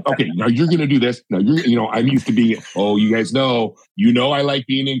used to like, okay, now you're going to do this. Now I'm used to being, you guys know, I like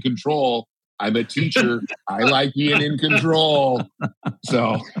being in control. I'm a teacher. I like being in control.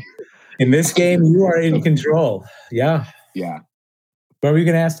 So in this game, you are in control. Yeah. Yeah. What were you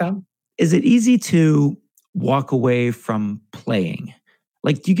going to ask, Tom? Is it easy to walk away from playing?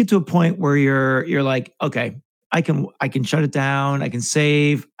 Like, do you get to a point where you're like, okay, I can shut it down. I can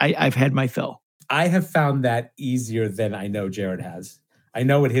save. I've had my fill. I have found that easier than I know Jared has. I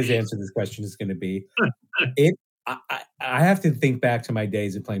know what his answer to this question is going to be. I have to think back to my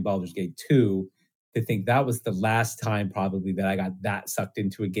days of playing Baldur's Gate 2 to think that was the last time probably that I got that sucked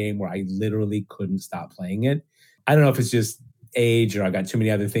into a game where I literally couldn't stop playing it. I don't know if it's just age or I got too many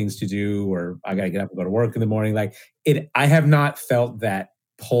other things to do or I got to get up and go to work in the morning. I have not felt that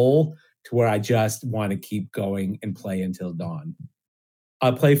pull to where I just want to keep going and play until dawn.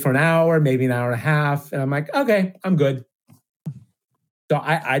 I'll play for an hour, maybe an hour and a half, and I'm like, okay, I'm good. So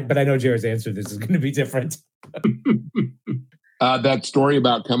but I know Jared's answer to this is going to be different. That story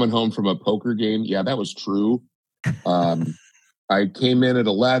about coming home from a poker game, yeah, that was true. I came in at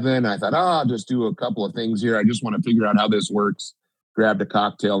 11. I thought, I'll just do a couple of things here. I just want to figure out how this works. Grabbed a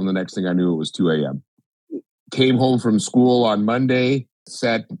cocktail, and the next thing I knew, it was 2 a.m. Came home from school on Monday,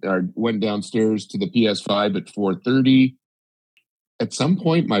 went downstairs to the PS5 at 4:30. At some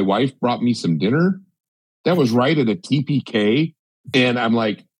point, my wife brought me some dinner. That was right at a TPK. And I'm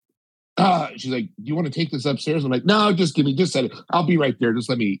like, she's like, do you want to take this upstairs? I'm like, no, just set it. I'll be right there.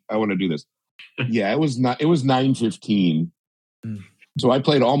 I want to do this. Yeah, it was 9:15. So I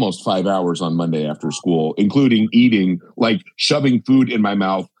played almost 5 hours on Monday after school, including eating, like shoving food in my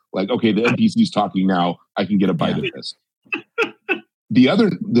mouth. Like, okay, the NPC's talking now. I can get a bite of this. The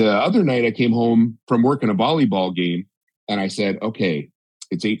other night I came home from working a volleyball game and I said, okay,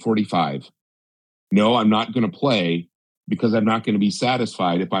 it's 8:45. No, I'm not going to play because I'm not going to be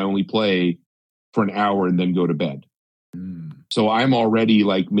satisfied if I only play for an hour and then go to bed. So I'm already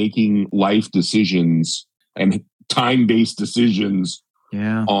like making life decisions and time-based decisions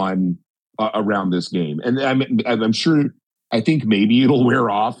on around this game. And I'm sure, I think maybe it'll wear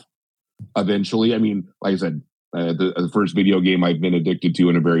off eventually. I mean, like I said, the first video game I've been addicted to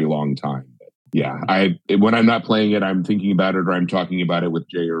in a very long time. But yeah, when I'm not playing it, I'm thinking about it or I'm talking about it with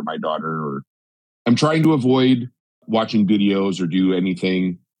Jay or my daughter, or I'm trying to avoid watching videos or do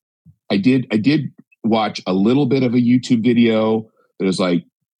anything. I did watch a little bit of a YouTube video that was like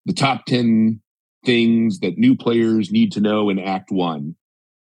the top 10 things that new players need to know in Act 1.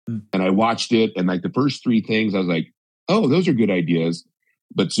 And I watched it, and like the first 3 things, I was like, oh, those are good ideas.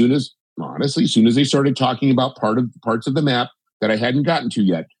 But soon as they started talking about parts of the map that I hadn't gotten to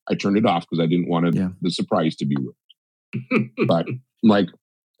yet. I turned it off because I didn't want the surprise to be ruined. But I'm like,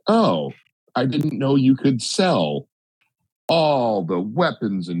 oh, I didn't know you could sell all the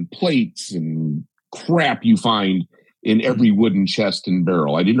weapons and plates and crap you find in every wooden chest and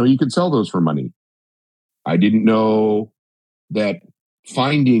barrel. I didn't know you could sell those for money. I didn't know that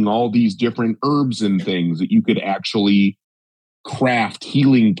finding all these different herbs and things that you could actually craft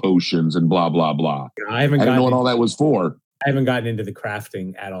healing potions and blah, blah, blah. I didn't know what all that was for. I haven't gotten into the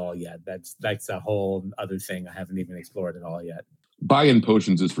crafting at all yet. That's a whole other thing I haven't even explored at all yet. Buying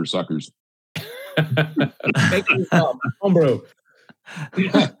potions is for suckers. Make it yourself. Homebrew.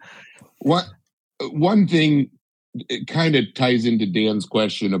 One thing, it kind of ties into Dan's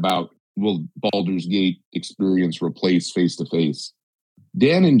question about will Baldur's Gate experience replace face-to-face?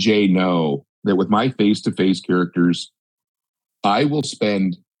 Dan and Jay know that with my face-to-face characters, I will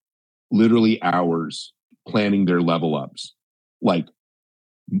spend literally hours planning their level ups, like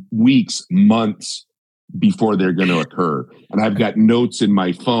weeks, months before they're going to occur. And I've got notes in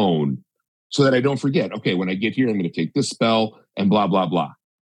my phone so that I don't forget, okay, when I get here, I'm going to take this spell and blah, blah, blah.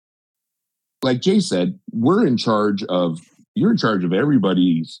 Like Jay said, you're in charge of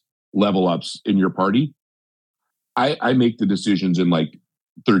everybody's level ups in your party. I make the decisions in like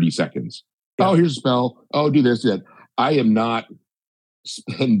 30 seconds. Yeah. Oh, here's a spell. Oh, do this, do that. I am not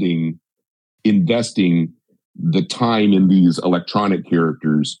investing the time in these electronic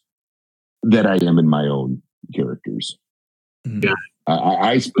characters that I am in my own characters. Yeah.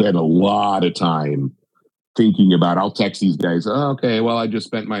 I spend a lot of time thinking about, I'll text these guys, oh, okay, well, I just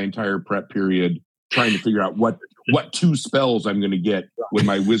spent my entire prep period trying to figure out what 2 spells I'm going to get when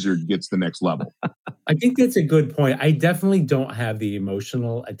my wizard gets the next level. I think that's a good point. I definitely don't have the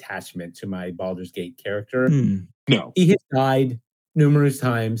emotional attachment to my Baldur's Gate character. No. He has died numerous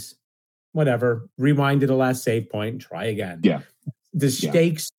times. Whatever. Rewind to the last save point and try again. Yeah. The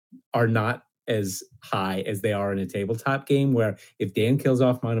stakes are not as high as they are in a tabletop game where if Dan kills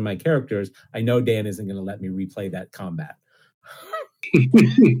off one of my characters, I know Dan isn't going to let me replay that combat.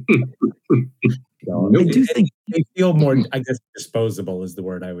 So I do think they feel more, I guess, disposable is the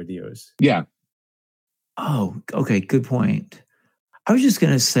word I would use. Yeah. Oh, okay. Good point. I was just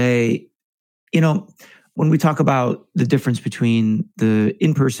going to say, when we talk about the difference between the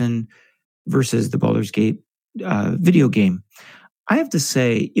in-person versus the Baldur's Gate video game, I have to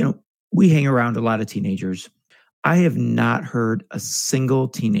say, we hang around a lot of teenagers. I have not heard a single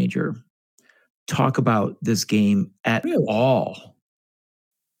teenager talk about this game at all.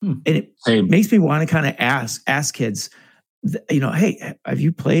 And it makes me want to kind of ask kids, hey, have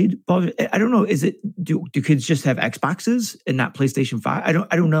you played Baldur? I don't know. Is it do kids just have Xboxes and not PlayStation 5?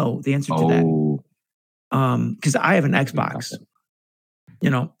 I don't know the answer to that. Because I have an Xbox.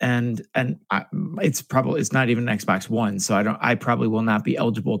 And it's not even an Xbox One, so I probably will not be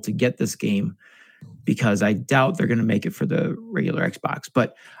eligible to get this game because I doubt they're going to make it for the regular Xbox.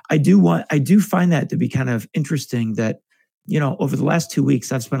 But I do find that to be kind of interesting that, over the last 2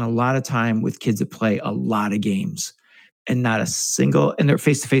 weeks, I've spent a lot of time with kids that play a lot of games and they're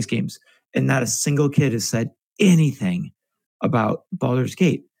face-to-face games, and not a single kid has said anything about Baldur's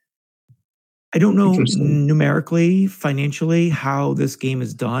Gate. I don't know numerically, financially, how this game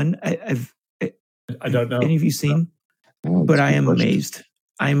is done. I don't know. Any of you seen? But I am amazed.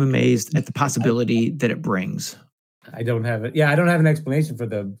 I am amazed at the possibility that it brings. I don't have it. Yeah, I don't have an explanation for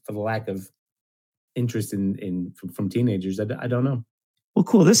the lack of interest from teenagers. I don't know. Well,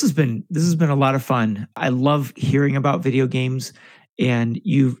 cool. This has been a lot of fun. I love hearing about video games, and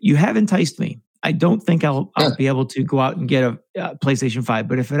you have enticed me. I don't think I'll be able to go out and get a PlayStation 5,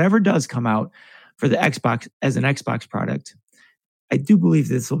 but if it ever does come out for the Xbox as an Xbox product, I do believe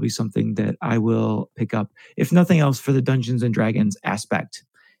this will be something that I will pick up, if nothing else, for the Dungeons and Dragons aspect.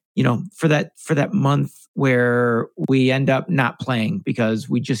 For that month where we end up not playing because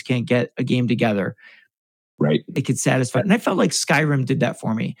we just can't get a game together. Right. It could satisfy. And I felt like Skyrim did that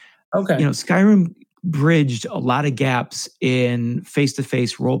for me. Okay. Skyrim bridged a lot of gaps in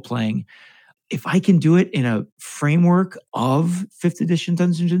face-to-face role-playing. If I can do it in a framework of 5th edition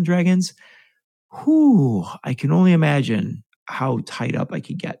Dungeons and Dragons, I can only imagine how tied up I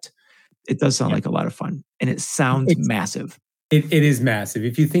could get. It does sound like a lot of fun, and it sounds massive. It is massive.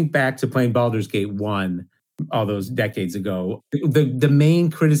 If you think back to playing Baldur's Gate 1 all those decades ago, the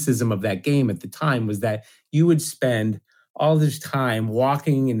main criticism of that game at the time was that you would spend all this time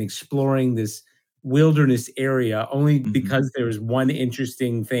walking and exploring this wilderness area only because there was one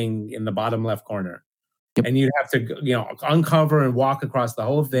interesting thing in the bottom left corner. Yep. And you'd have to, uncover and walk across the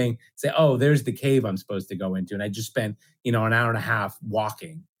whole thing, say, oh, there's the cave I'm supposed to go into. And I just spent, an hour and a half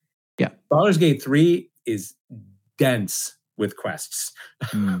walking. Yeah. Baldur's Gate 3 is dense with quests.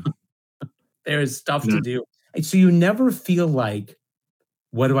 Mm. There is stuff to do. And so you never feel like,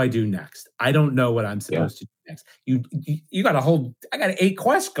 what do I do next? I don't know what I'm supposed to do next. You got I got 8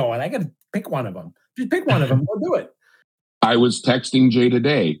 quests going. I got to pick one of them. Just pick one of them. Go do it. I was texting Jay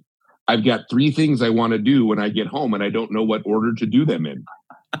today. I've got 3 things I want to do when I get home, and I don't know what order to do them in.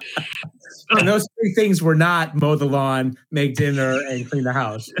 And those 3 things were not mow the lawn, make dinner, and clean the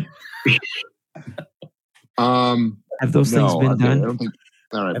house. Have those things been done? I don't think.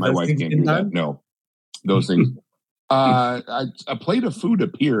 All right, Have my those wife things can't been do done? that. No, those things. A plate of food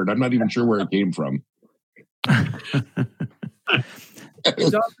appeared. I'm not even sure where it came from.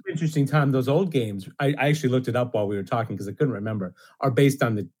 It's also interesting, Tom. Those old games, I actually looked it up while we were talking because I couldn't remember, are based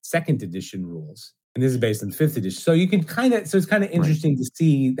on the 2nd edition rules. And this is based on the 5th edition. So you can it's kind of interesting to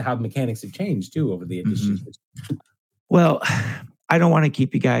see how mechanics have changed too over the editions. Mm-hmm. Well, I don't want to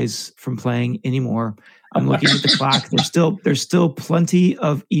keep you guys from playing anymore. I'm looking at the clock. There's still plenty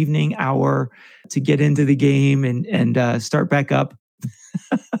of evening hour to get into the game and start back up,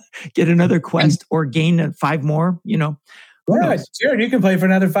 get another quest or gain 5 more, Yeah, Jared, you can play for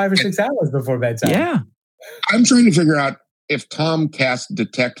another 5 or 6 hours before bedtime. Yeah. I'm trying to figure out if Tom cast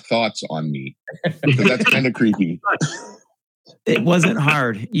detect thoughts on me, because that's kind of creepy. It wasn't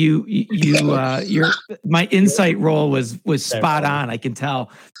hard. My insight roll was spot on. I can tell.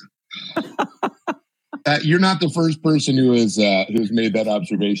 You're not the first person who's made that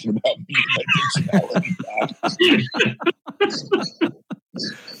observation about me and my personality.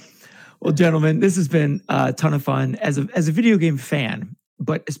 Well, gentlemen, this has been a ton of fun. As a video game fan,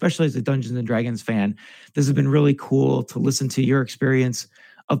 but especially as a Dungeons and Dragons fan, this has been really cool to listen to your experience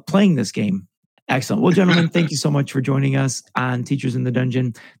of playing this game. Excellent. Well, gentlemen, thank you so much for joining us on Teachers in the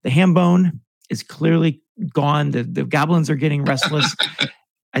Dungeon. The ham bone is clearly gone. The goblins are getting restless.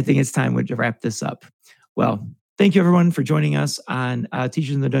 I think it's time to wrap this up. Well, thank you everyone for joining us on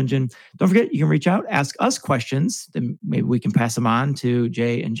Teachers in the Dungeon. Don't forget, you can reach out, ask us questions, then maybe we can pass them on to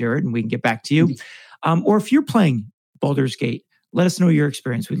Jay and Jared and we can get back to you. Or if you're playing Baldur's Gate, let us know your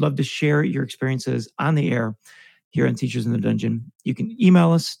experience. We'd love to share your experiences on the air here on Teachers in the Dungeon. You can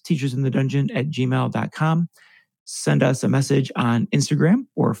email us, teachersinthedungeon@gmail.com. Send us a message on Instagram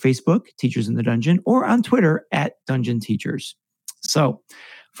or Facebook, Teachers in the Dungeon, or on Twitter @DungeonTeachers. So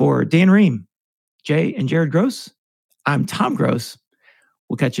for Dan Ream, Jay and Jared Gross, I'm Tom Gross.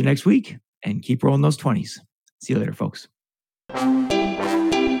 We'll catch you next week and keep rolling those 20s. See you later, folks.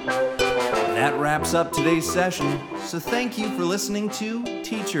 That wraps up today's session, so thank you for listening to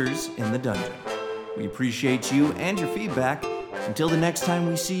Teachers in the Dungeon. We appreciate you and your feedback. Until the next time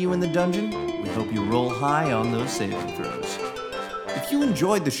we see you in the dungeon, we hope you roll high on those saving throws. If you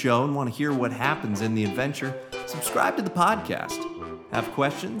enjoyed the show and want to hear what happens in the adventure, subscribe to the podcast. Have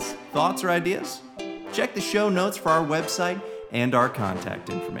questions, thoughts, or ideas? Check the show notes for our website and our contact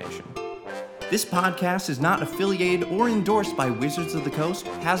information. This podcast is not affiliated or endorsed by Wizards of the Coast,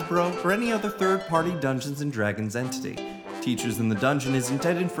 Hasbro, or any other third-party Dungeons & Dragons entity. Teachers in the Dungeon is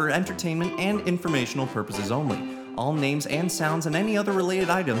intended for entertainment and informational purposes only. All names and sounds and any other related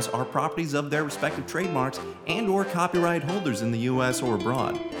items are properties of their respective trademarks and/or copyright holders in the U.S. or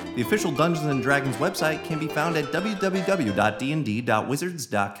abroad. The official Dungeons & Dragons website can be found at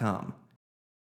www.dnd.wizards.com.